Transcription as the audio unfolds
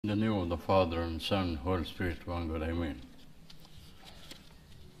In the name of the Father, and Son, and Holy Spirit, one God, Amen.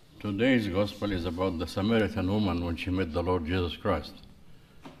 Today's Gospel is about the Samaritan woman when she met the Lord Jesus Christ.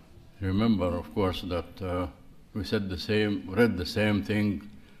 Remember, of course, that we read the same thing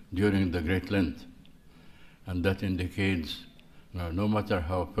during the Great Lent. And that indicates no matter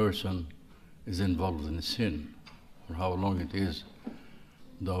how a person is involved in sin, or how long it is,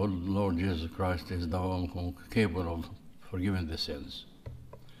 the Lord Jesus Christ is the one capable of forgiving the sins.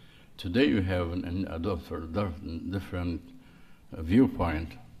 Today you have a different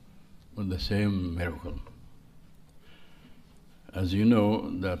viewpoint with the same miracle. As you know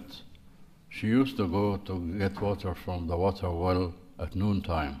that she used to go to get water from the water well at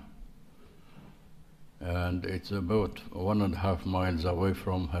noontime. And it's about 1.5 miles away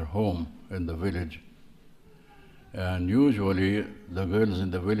from her home in the village. And usually the girls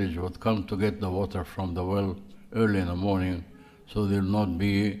in the village would come to get the water from the well early in the morning so they'll not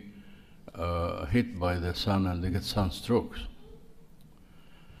be hit by the sun and they get sunstrokes.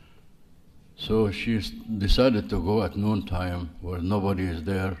 So she decided to go at noontime where nobody is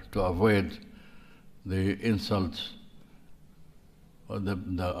there to avoid the insults the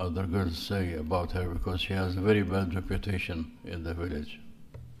other girls say about her, because she has a very bad reputation in the village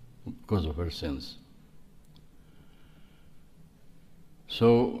because of her sins.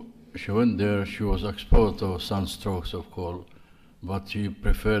 So she went there. She was exposed to sunstrokes, of course, but she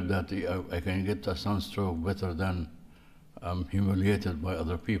preferred that I can get a sunstroke better than I'm humiliated by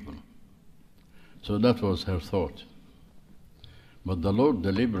other people. So that was her thought. But the Lord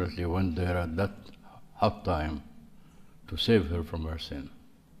deliberately went there at that hot time to save her from her sin.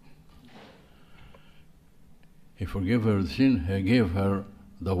 He forgave her sin. He gave her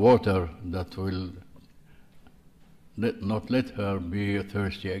the water that will not let her be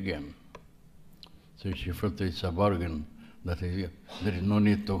thirsty again. So she felt it's a bargain, that there is no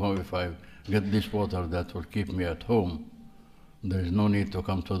need to go. If I get this water that will keep me at home, there is no need to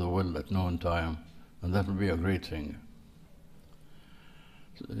come to the well at noontime, and that will be a great thing.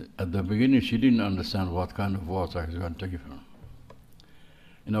 At the beginning, she didn't understand what kind of water he's going to give her.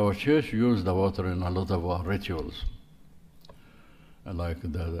 In our church, we use the water in a lot of our rituals. Like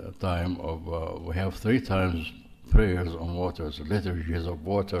the time of, we have 3 times prayers on waters, liturgies of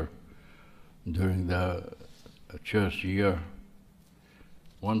water during the church year.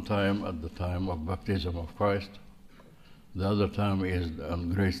 One time at the time of baptism of Christ. The other time is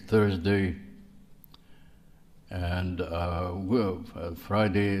on Grace Thursday, and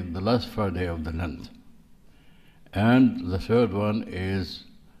Friday, the last Friday of the Lent. And the third one is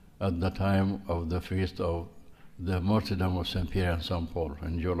at the time of the feast of the martyrdom of St. Peter and St. Paul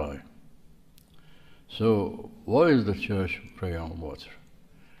in July. So why is the church praying on water?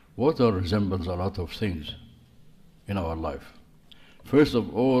 Water resembles a lot of things in our life. First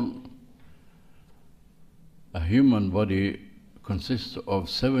of all, a human body consists of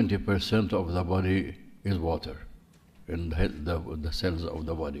 70% of the body is water in the cells of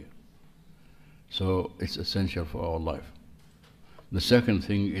the body. So it's essential for our life. The second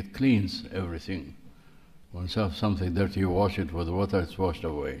thing, it cleans everything. When you have something dirty, you wash it with water, it's washed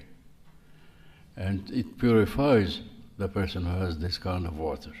away. And it purifies the person who has this kind of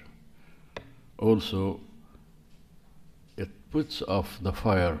water. Also, it puts off the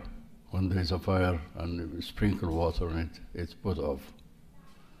fire. When there is a fire and you sprinkle water on it, it's put off.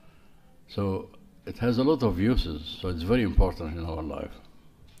 So it has a lot of uses, so it's very important in our life.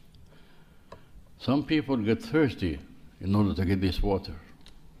 Some people get thirsty in order to get this water.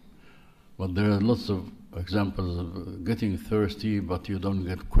 But there are lots of examples of getting thirsty, but you don't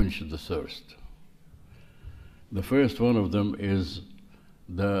get quenched the thirst. The first one of them is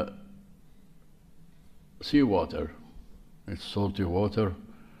the seawater. It's salty water.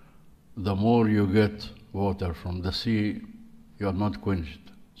 The more you get water from the sea, you are not quenched.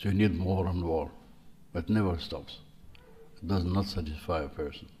 So you need more and more. It never stops. It does not satisfy a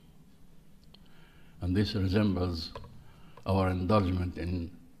person. And this resembles our indulgence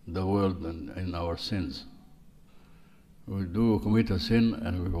in the world and in our sins. We do commit a sin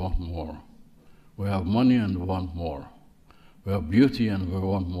and we want more. We have money and we want more. We have beauty and we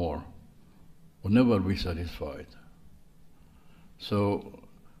want more. We'll never be satisfied. So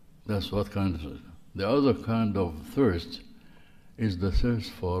that's what kind of... The other kind of thirst is the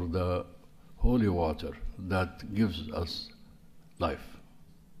thirst for the holy water that gives us life.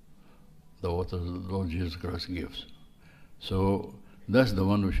 The water the Lord Jesus Christ gives. So that's the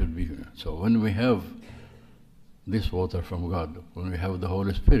one we should be here. So when we have this water from God, when we have the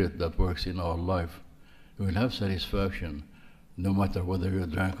Holy Spirit that works in our life, we will have satisfaction no matter whether you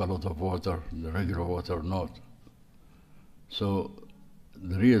drank a lot of water, the regular water or not. So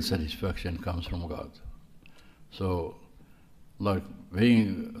the real satisfaction comes from God. So, like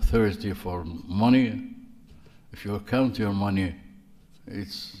being thirsty for money, if you count your money,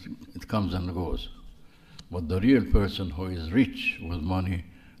 it comes and goes. But the real person who is rich with money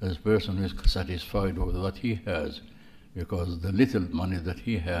is a person who is satisfied with what he has, because the little money that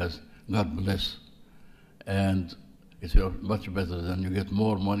he has, God bless. And it's much better than you get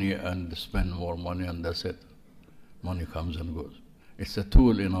more money and spend more money and that's it. Money comes and goes. It's a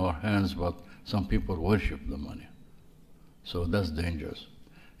tool in our hands, but some people worship the money. So that's dangerous.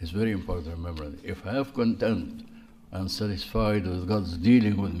 It's very important to remember that if I have content and satisfied with God's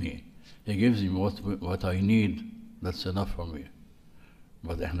dealing with me, He gives me what I need, that's enough for me.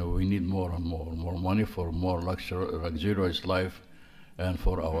 But we need more and more money for more luxurious life and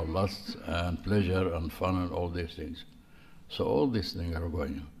for our lusts and pleasure and fun and all these things. So all these things are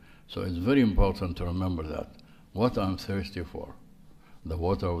going. So it's very important to remember that. What I'm thirsty for, the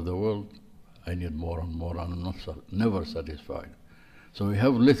water of the world, I need more and more, and I'm never satisfied. So we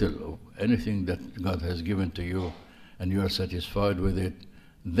have little of anything that God has given to you, and you are satisfied with it,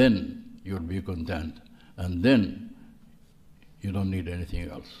 then you'll be content. And then you don't need anything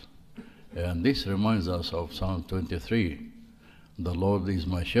else. And this reminds us of Psalm 23. The Lord is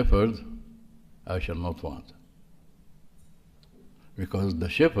my shepherd, I shall not want. Because the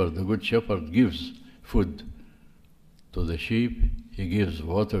shepherd, the good shepherd, gives food to the sheep, he gives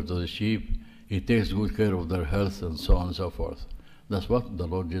water to the sheep, he takes good care of their health, and so on and so forth. That's what the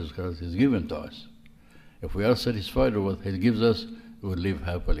Lord Jesus Christ has given to us. If we are satisfied with what He gives us, we will live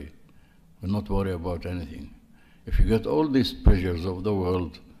happily. We'll not worry about anything. If you get all these pleasures of the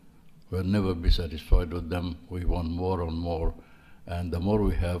world, we'll never be satisfied with them. We want more and more. And the more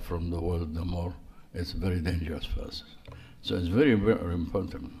we have from the world, the more it's very dangerous for us. So it's very, very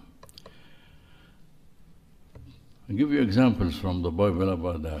important. I'll give you examples from the Bible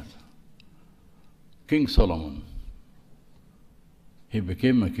about that. King Solomon, he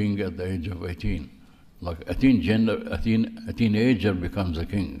became a king at the age of 18. Like a teenager becomes a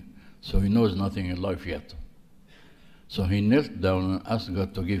king, so he knows nothing in life yet. So he knelt down and asked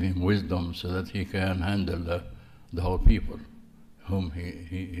God to give him wisdom so that he can handle the whole people whom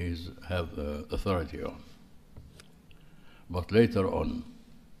he have authority on. But later on,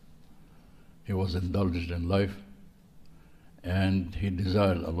 he was indulged in life, and he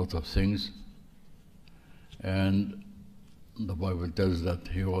desired a lot of things. And the Bible tells that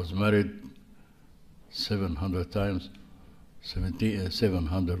he was married 700 times,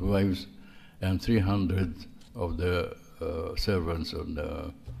 700 wives, and 300 of the servants of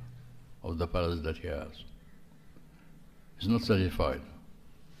the palace that he has. He's not satisfied.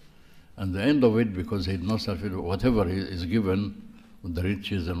 And the end of it, because he's not satisfied, whatever he is given, the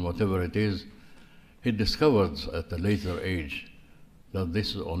riches and whatever it is, he discovered at a later age that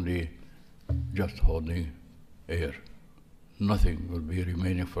this is only just holding air. Nothing will be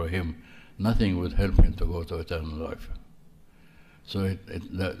remaining for him. Nothing would help him to go to eternal life. So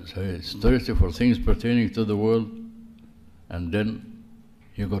it's thirsty for things pertaining to the world, and then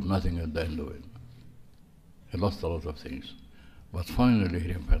he got nothing at the end of it. He lost a lot of things. But finally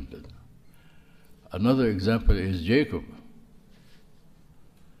he repented. Another example is Jacob.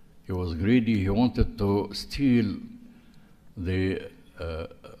 He was greedy. He wanted to steal the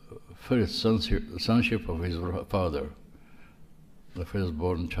first sonship of his father. The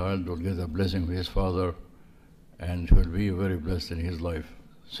firstborn child will get a blessing from his father, and will be very blessed in his life.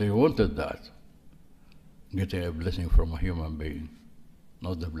 So he wanted that, getting a blessing from a human being,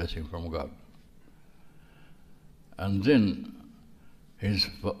 not the blessing from God. And then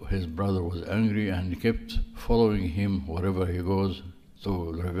his brother was angry and kept following him wherever he goes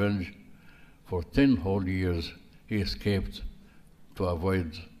to revenge. For 10 whole years he escaped to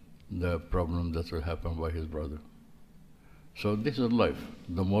avoid the problem that will happen by his brother. So this is life.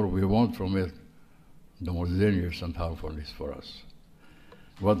 The more we want from it, the more dangerous and harmful it is for us.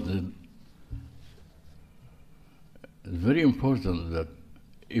 But it's very important that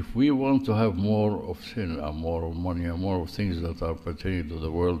if we want to have more of sin and more of money and more of things that are pertaining to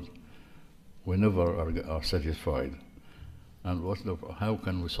the world, we never are satisfied. And how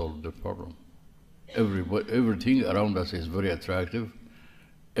can we solve the problem? Everything around us is very attractive.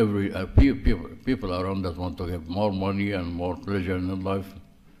 People around us want to get more money and more pleasure in life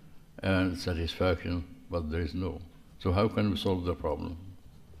and satisfaction, but there is no. So how can we solve the problem?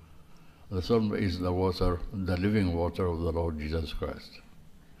 The solution is the water, the living water of the Lord Jesus Christ.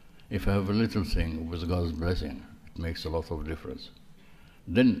 If I have a little thing with God's blessing, it makes a lot of difference.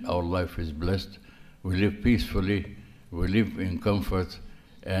 Then our life is blessed. We live peacefully, we live in comfort,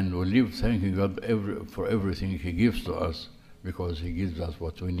 and we live thanking God for everything He gives to us, because He gives us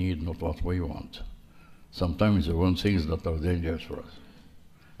what we need, not what we want. Sometimes we want things that are dangerous for us.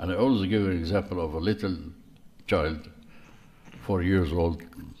 And I always give an example of a little child, 4 years old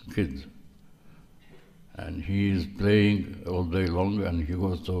kid, and he is playing all day long, and he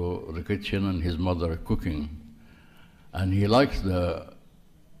goes to the kitchen and his mother cooking, and he likes the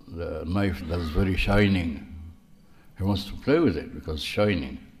knife that's very shining. He wants to play with it because it's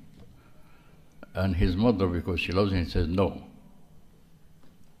shining. And his mother, because she loves him, says no.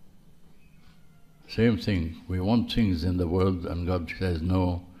 Same thing. We want things in the world, and God says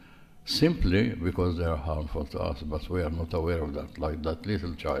no, simply because they are harmful to us, but we are not aware of that, like that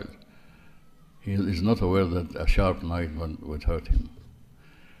little child. He is not aware that a sharp knife would hurt him.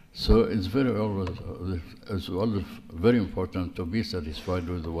 So it's always very important to be satisfied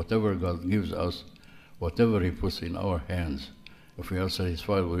with whatever God gives us, whatever He puts in our hands. If we are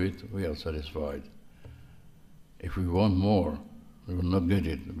satisfied with it, we are satisfied. If we want more, we will not get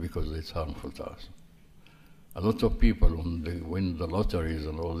it because it's harmful to us. A lot of people, when they win the lotteries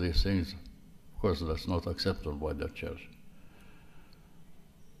and all these things, of course that's not acceptable by the church.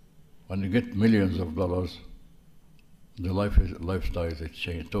 When you get millions of dollars, the lifestyle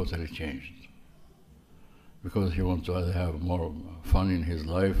is totally changed. Because he wants to have more fun in his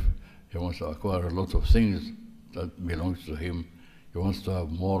life, he wants to acquire a lot of things that belongs to him, he wants to have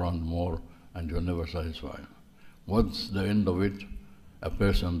more and more, and you're never satisfied. What's the end of it? A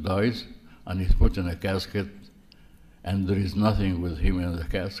person dies, and he's put in a casket, and there is nothing with him in the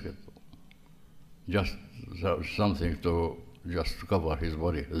casket. Just something to just cover his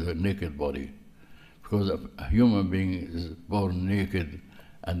body, the naked body. Because a human being is born naked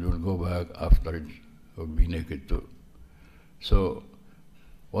and will go back after it, will be naked too. So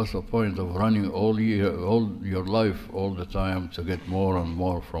what's the point of running all your life, all the time, to get more and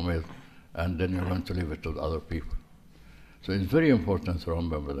more from it, and then you're going to leave it to other people? So it's very important to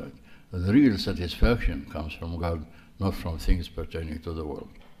remember that. The real satisfaction comes from God, not from things pertaining to the world.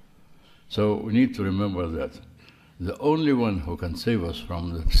 So we need to remember that the only one who can save us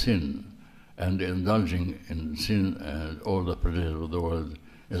from the sin and indulging in sin and all the pleasures of the world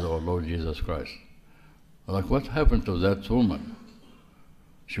is our Lord Jesus Christ. Like what happened to that woman?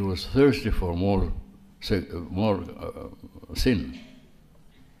 She was thirsty for more sin,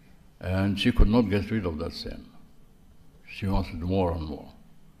 and she could not get rid of that sin. She wanted more and more.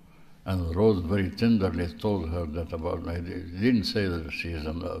 And the Lord very tenderly told her that about, he didn't say that she is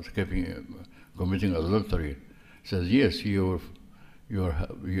committing adultery. He says, yes, you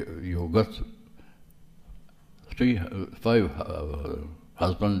got 5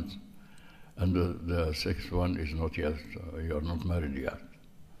 husbands, and the sixth one is not yet, you are not married yet.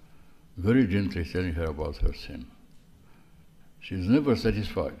 Very gently telling her about her sin. She is never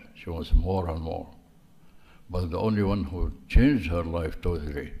satisfied. She wants more and more. But the only one who changed her life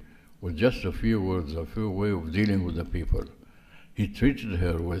totally, with just a few words, a few ways of dealing with the people, he treated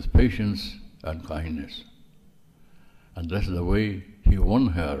her with patience and kindness. And that's the way he won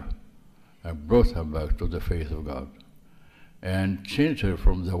her and brought her back to the faith of God, and changed her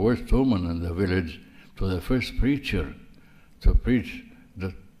from the worst woman in the village to the first preacher to preach,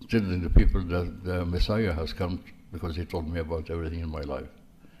 telling the people that the Messiah has come, because he told me about everything in my life.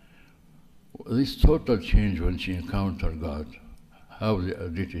 This total change when she encountered God, how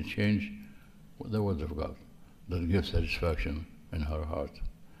did it change? The Word of God that gives satisfaction in her heart.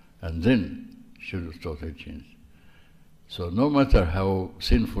 And then she was totally changed. So no matter how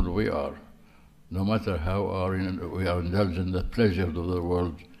sinful we are, no matter how we are indulged in the pleasures of the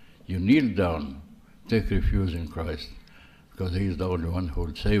world, you kneel down, take refuge in Christ, because He is the only one who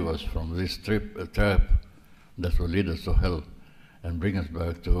will save us from this trap that will lead us to hell and bring us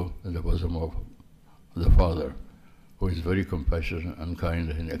back to the bosom of the Father, who is very compassionate and kind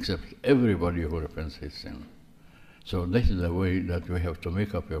and accepts everybody who repents his sin. So this is the way that we have to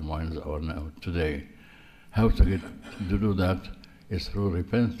make up our minds now today. How to do that is through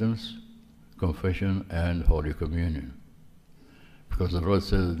repentance, confession, and Holy Communion. Because the Lord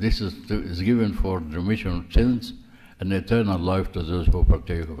says this is given for the remission of sins and eternal life to those who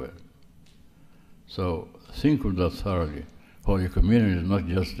partake of it. So think of that thoroughly. Holy Communion is not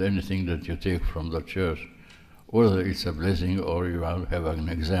just anything that you take from the church, whether it's a blessing or you have an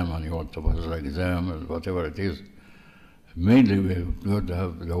exam and you want to pass the exam, or whatever it is. Mainly we've got to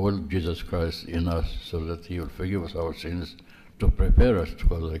have the Lord Jesus Christ in us so that He will forgive us our sins to prepare us to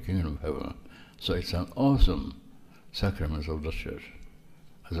go to the kingdom of heaven. So it's an awesome sacrament of the church.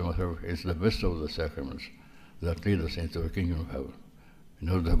 As a matter of fact, it's the best of the sacraments that lead us into the kingdom of heaven. In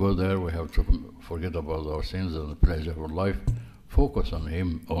order to go there, we have to forget about our sins and the pleasure of life, focus on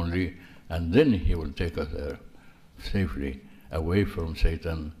Him only, and then He will take us there safely away from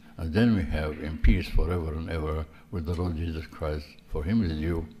Satan, and then we have in peace forever and ever with the Lord Jesus Christ. For him is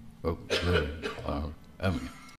due glory, honor. Amen.